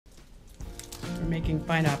We're making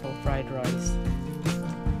pineapple fried rice.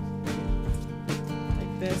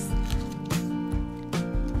 Like this.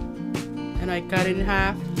 And I cut it in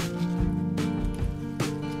half.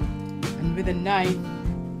 And with a knife,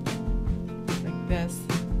 like this.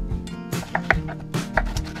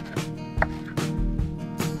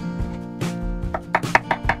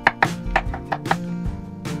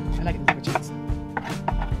 I like it with cheese.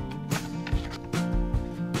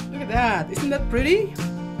 Look at that! Isn't that pretty?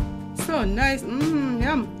 So nice. Mmm,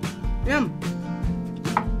 yum, yum.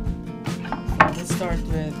 So let's start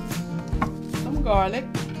with some garlic.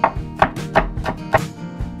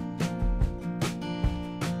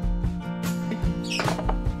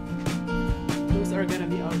 Those are gonna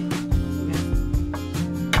be out.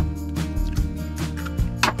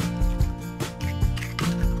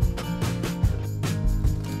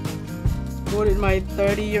 Put in my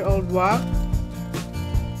 30-year-old wok.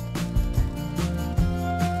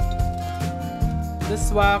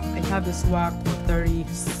 This wok, I have this wok for 30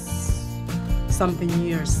 something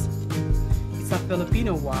years. It's a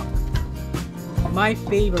Filipino wok. My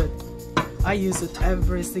favorite. I use it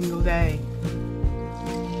every single day.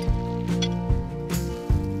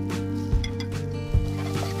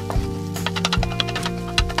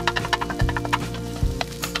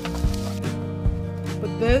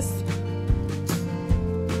 Put this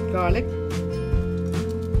garlic.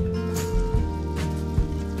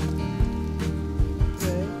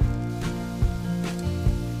 Okay.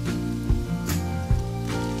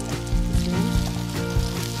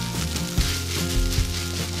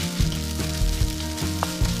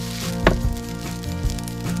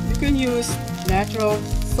 You can use natural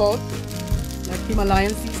salt, like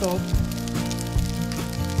Himalayan sea salt.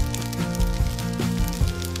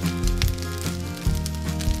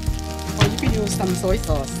 Or you can use some soy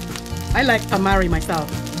sauce. I like tamari myself,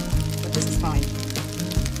 but this is fine.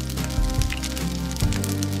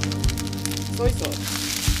 Soy sauce.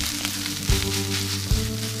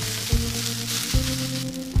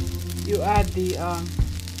 You add the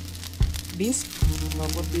beans. I'll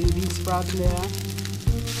put the bean sprout in there.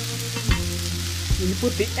 Then you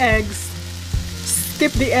put the eggs.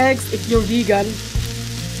 Skip the eggs if you're vegan.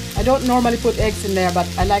 I don't normally put eggs in there, but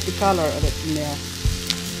I like the color of it in there.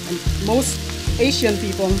 And most Asian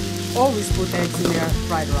people always put eggs in their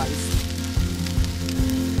fried rice.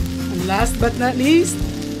 And last but not least,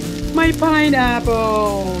 my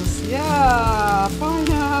pineapples. Yeah,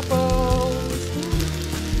 pineapples.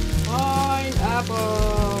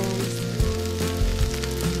 Pineapples.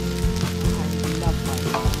 I love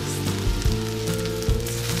pineapples.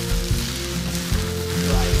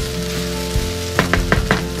 Right.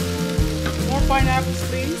 More pineapples,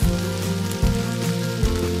 please.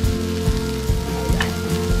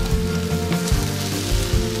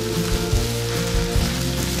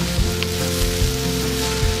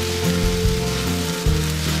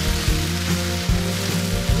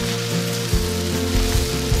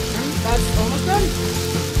 That's almost done.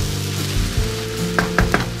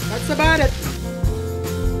 That's about it.